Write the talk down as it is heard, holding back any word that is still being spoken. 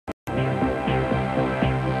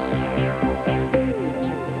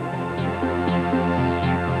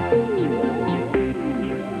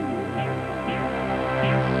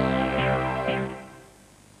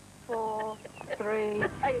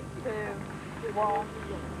Go.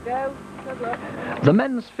 Good luck. The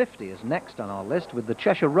men's 50 is next on our list, with the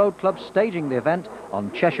Cheshire Road Club staging the event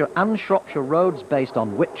on Cheshire and Shropshire roads based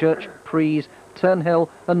on Whitchurch, Prees, Turnhill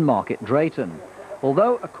and Market Drayton.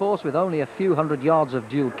 Although a course with only a few hundred yards of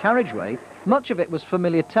dual carriageway, much of it was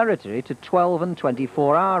familiar territory to 12 and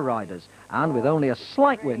 24-hour riders, and with only a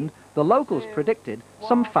slight wind, the locals predicted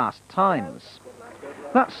some fast times.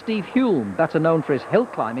 That's Steve Hulme, better known for his hill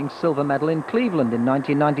climbing silver medal in Cleveland in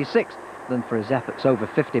 1996 than for his efforts over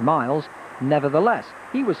 50 miles. Nevertheless,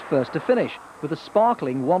 he was first to finish with a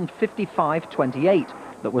sparkling 1:55.28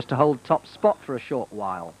 that was to hold top spot for a short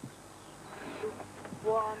while.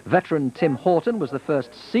 Veteran Tim Horton was the first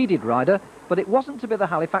seeded rider, but it wasn't to be the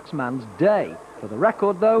Halifax man's day. For the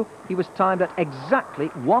record, though, he was timed at exactly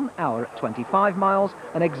 1 hour at 25 miles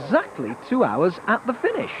and exactly 2 hours at the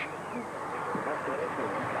finish.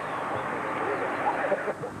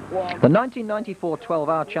 The 1994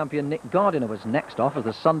 12-hour champion Nick Gardiner was next off as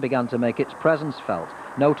the sun began to make its presence felt.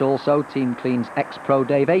 Note also Team Clean's ex-pro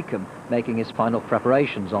Dave Acomb making his final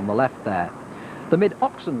preparations on the left there. The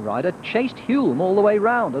mid-Oxon rider chased Hulme all the way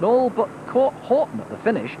round and all but caught Horton at the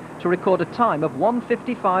finish to record a time of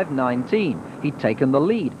 1:55.19. He'd taken the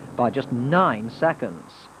lead by just 9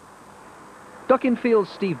 seconds. Duckinfield's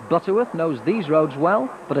Steve Butterworth knows these roads well,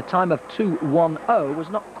 but a time of 2:10 was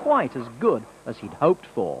not quite as good as he'd hoped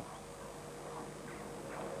for.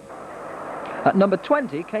 At number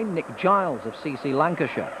 20 came Nick Giles of CC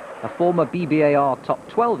Lancashire. A former BBAR top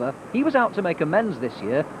 12er, he was out to make amends this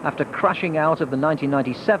year after crashing out of the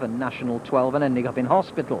 1997 National 12 and ending up in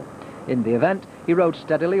hospital. In the event, he rode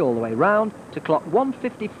steadily all the way round to clock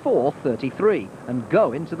 1:54.33 and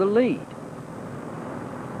go into the lead.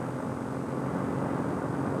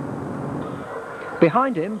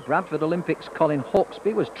 Behind him, Bradford Olympics Colin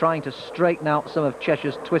Hawksby was trying to straighten out some of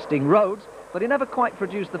Cheshire's twisting roads, but he never quite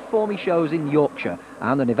produced the form he shows in Yorkshire,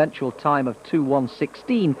 and an eventual time of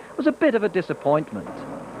 2:1.16 was a bit of a disappointment.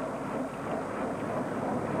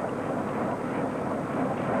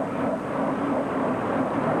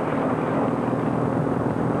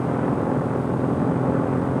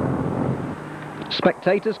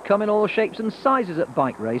 Spectators come in all shapes and sizes at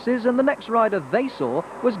bike races, and the next rider they saw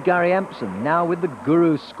was Gary Empson, now with the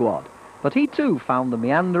Guru squad. But he too found the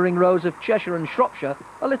meandering roads of Cheshire and Shropshire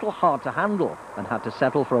a little hard to handle and had to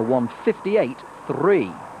settle for a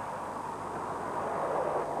 1:58.3.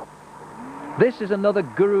 This is another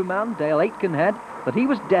Guru man, Dale Aitkenhead, but he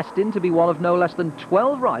was destined to be one of no less than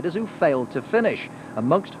 12 riders who failed to finish,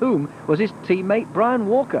 amongst whom was his teammate Brian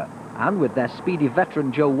Walker. And with their speedy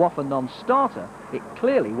veteran Joe Woffer non-starter, it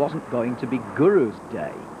clearly wasn't going to be Guru's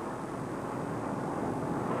day.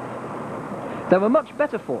 There were much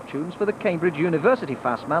better fortunes for the Cambridge University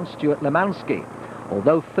fast man Stuart Lemansky.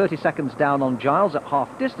 Although 30 seconds down on Giles at half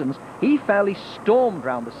distance, he fairly stormed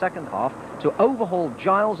round the second half to overhaul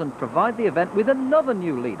Giles and provide the event with another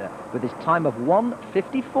new leader with his time of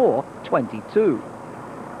 1:54.22.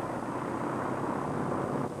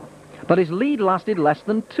 But his lead lasted less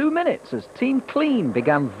than 2 minutes as Team Clean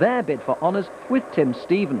began their bid for honours with Tim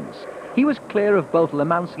Stevens. He was clear of both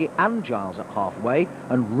Lemansky and Giles at halfway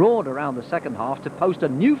and roared around the second half to post a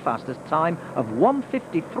new fastest time of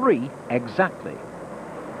 1:53 exactly.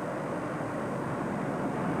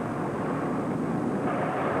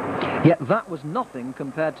 Yet that was nothing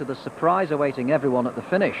compared to the surprise awaiting everyone at the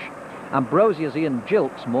finish. Ambrosia's Ian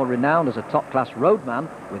Gilks, more renowned as a top-class roadman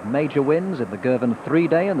with major wins in the Girvan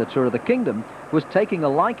 3-Day and the Tour of the Kingdom, was taking a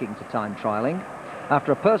liking to time trialling.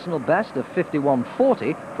 After a personal best of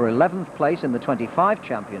 51.40 for 11th place in the 25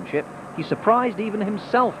 Championship, he surprised even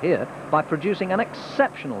himself here by producing an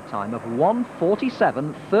exceptional time of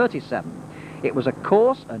 1:47.37. It was a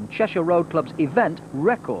course and Cheshire Road Club's event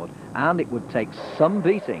record, and it would take some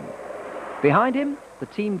beating. Behind him, the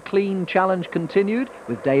Team Clean challenge continued,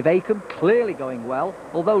 with Dave Acomb clearly going well,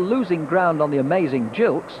 although losing ground on the amazing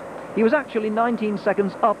Gilks. He was actually 19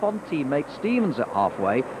 seconds up on teammate Stevens at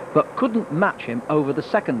halfway, but couldn't match him over the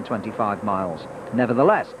second 25 miles.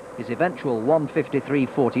 Nevertheless, his eventual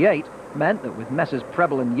 1:53.48 meant that with Messrs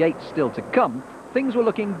Preble and Yates still to come, things were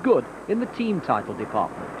looking good in the team title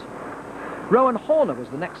department. Rowan Horner was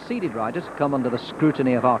the next seeded rider to come under the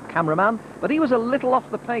scrutiny of our cameraman, but he was a little off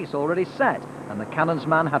the pace already set, and the Cannons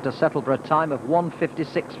man had to settle for a time of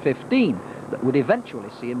 1:56.15 that would eventually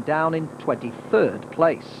see him down in 23rd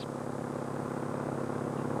place.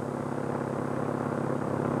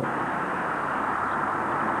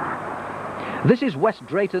 This is West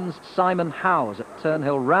Drayton's Simon Howes at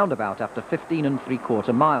Turnhill roundabout after 15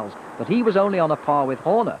 3/4 miles, but he was only on a par with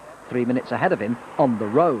Horner, 3 minutes ahead of him on the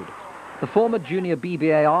road. The former junior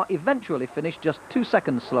BBAR eventually finished just 2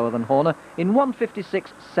 seconds slower than Horner in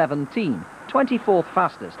 1:56.17, 24th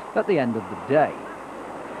fastest at the end of the day.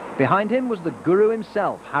 Behind him was the guru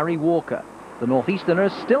himself, Harry Walker. The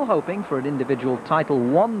Northeasterners still hoping for an individual title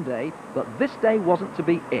one day, but this day wasn't to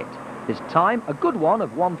be it. His time, a good one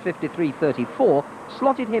of 1:53.34,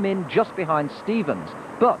 slotted him in just behind Stevens,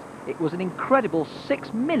 but it was an incredible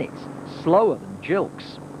 6 minutes slower than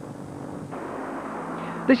Gilks.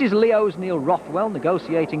 This is Leo's Neil Rothwell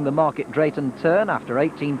negotiating the Market Drayton turn after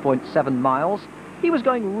 18.7 miles. He was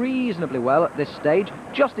going reasonably well at this stage,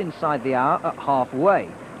 just inside the hour at halfway,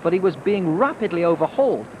 but he was being rapidly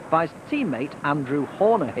overhauled by his teammate Andrew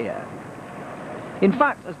Horner here. In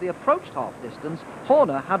fact, as they approached half distance,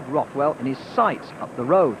 Horner had Rothwell in his sights up the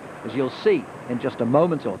road, as you'll see in just a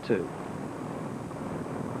moment or two.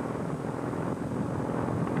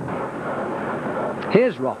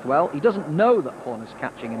 Here's Rothwell. He doesn't know that Horner's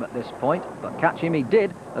catching him at this point, but catch him he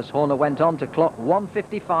did as Horner went on to clock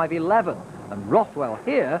 1:55.11, and Rothwell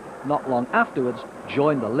here, not long afterwards,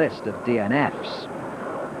 joined the list of DNFs.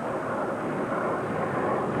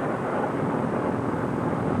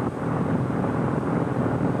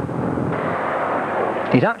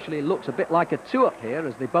 It actually looks a bit like a two-up here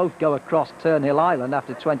as they both go across Turnhill Island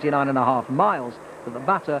after 29.5 miles, but the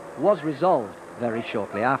matter was resolved very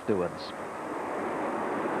shortly afterwards.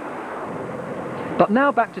 But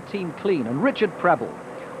now back to Team Clean and Richard Prebble,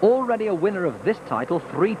 already a winner of this title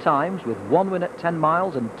 3 times with 1 win at 10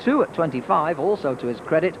 miles and 2 at 25, also to his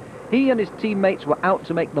credit. He and his teammates were out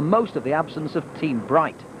to make the most of the absence of Team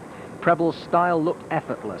Bright. Prebble's style looked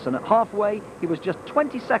effortless, and at halfway he was just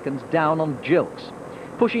 20 seconds down on Gilks.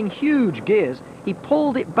 Pushing huge gears, he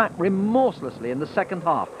pulled it back remorselessly in the second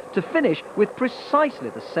half to finish with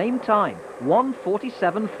precisely the same time,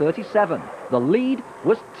 1:47.37. The lead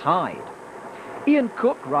was tied. Ian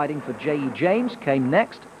Cook, riding for J.E. James, came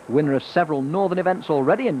next, winner of several northern events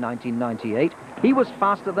already in 1998. He was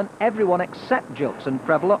faster than everyone except Gilks and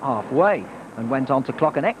Prebble at halfway, and went on to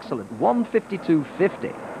clock an excellent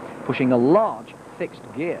 1:52.50, pushing a large fixed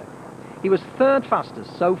gear. He was third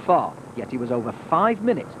fastest so far, yet he was over 5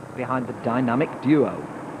 minutes behind the dynamic duo.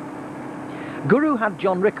 Guru had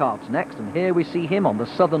John Rickards next, and here we see him on the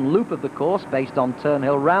southern loop of the course based on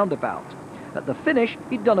Turnhill Roundabout. At the finish,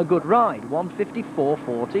 he'd done a good ride,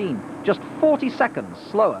 1:54.14, just 40 seconds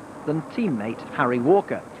slower than teammate Harry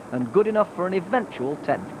Walker, and good enough for an eventual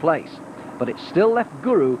 10th place. But it still left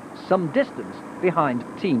Guru some distance behind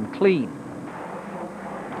Team Clean.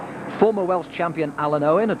 Former Welsh champion Alan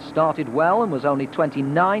Owen had started well and was only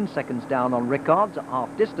 29 seconds down on Rickards at half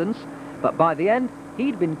distance, but by the end,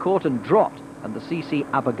 he'd been caught and dropped, and the CC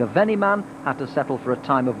Abergavenny man had to settle for a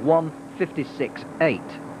time of 1:56.8.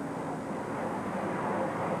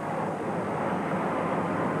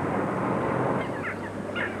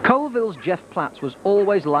 Colville's Geoff Platts was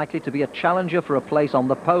always likely to be a challenger for a place on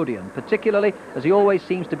the podium, particularly as he always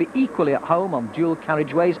seems to be equally at home on dual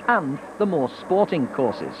carriageways and the more sporting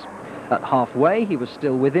courses. At halfway, he was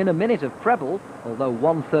still within a minute of Prebble, although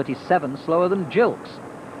 1:37 slower than Gilks.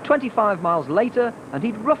 25 miles later, and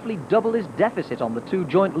he'd roughly double his deficit on the two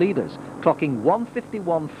joint leaders, clocking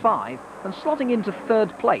 1:51.5 and slotting into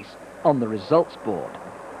third place on the results board.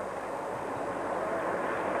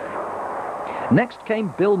 Next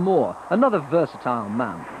came Bill Moore, another versatile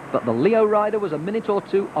man, but the Leo rider was a minute or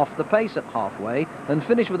two off the pace at halfway and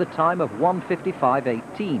finished with a time of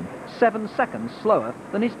 1:55.18, 7 seconds slower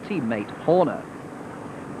than his teammate Horner.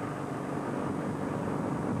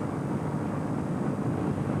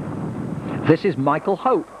 This is Michael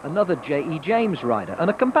Hope, another J.E. James rider and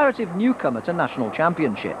a comparative newcomer to national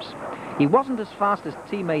championships. He wasn't as fast as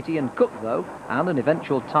teammate Ian Cook though, and an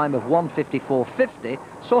eventual time of 1:54.50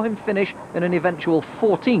 saw him finish in an eventual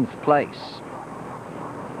 14th place.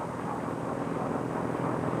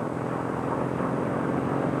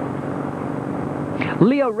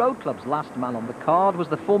 Leo Road Club's last man on the card was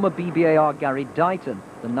the former BBAR Gary Dighton,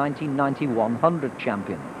 the 1990 100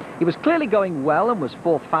 champion. He was clearly going well and was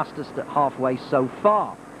 4th fastest at halfway so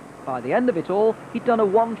far. By the end of it all, he'd done a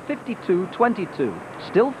 1:52.22,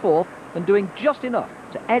 still 4th and doing just enough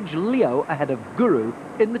to edge Leo ahead of Guru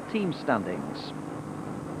in the team standings.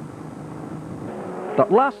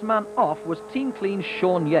 But last man off was Team Clean's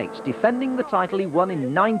Sean Yates, defending the title he won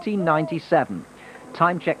in 1997.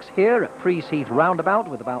 Time checks here at Prees Heath Roundabout,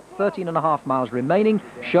 with about 13.5 miles remaining,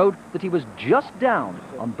 showed that he was just down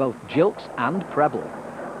on both Gilks and Prebble.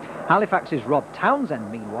 Halifax's Rob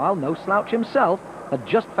Townsend, meanwhile, no slouch himself, had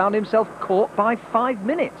just found himself caught by 5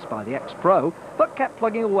 minutes by the ex-pro, but kept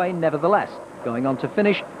plugging away nevertheless, going on to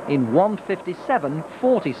finish in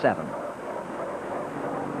 1:57.47.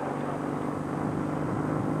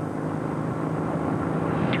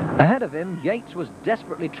 Ahead of him, Yates was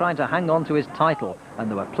desperately trying to hang on to his title, and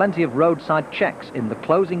there were plenty of roadside checks in the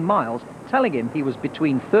closing miles telling him he was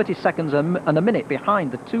between 30 seconds and a minute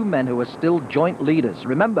behind the two men who were still joint leaders.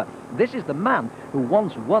 Remember, this is the man who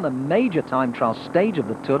once won a major time trial stage of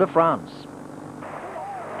the Tour de France.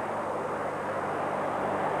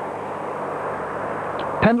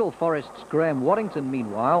 Pendle Forest's Graham Waddington,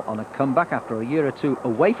 meanwhile, on a comeback after a year or two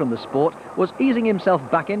away from the sport, was easing himself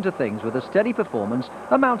back into things with a steady performance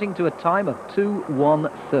amounting to a time of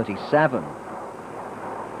 2:1:37.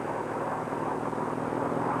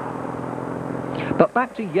 But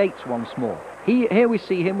back to Yates once more. Here we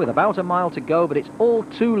see him with about a mile to go, but it's all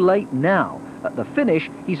too late now. At the finish,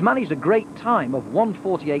 he's managed a great time of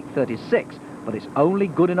 1:48:36, but it's only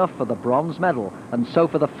good enough for the bronze medal, and so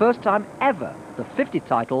for the first time ever, the 50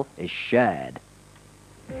 title is shared.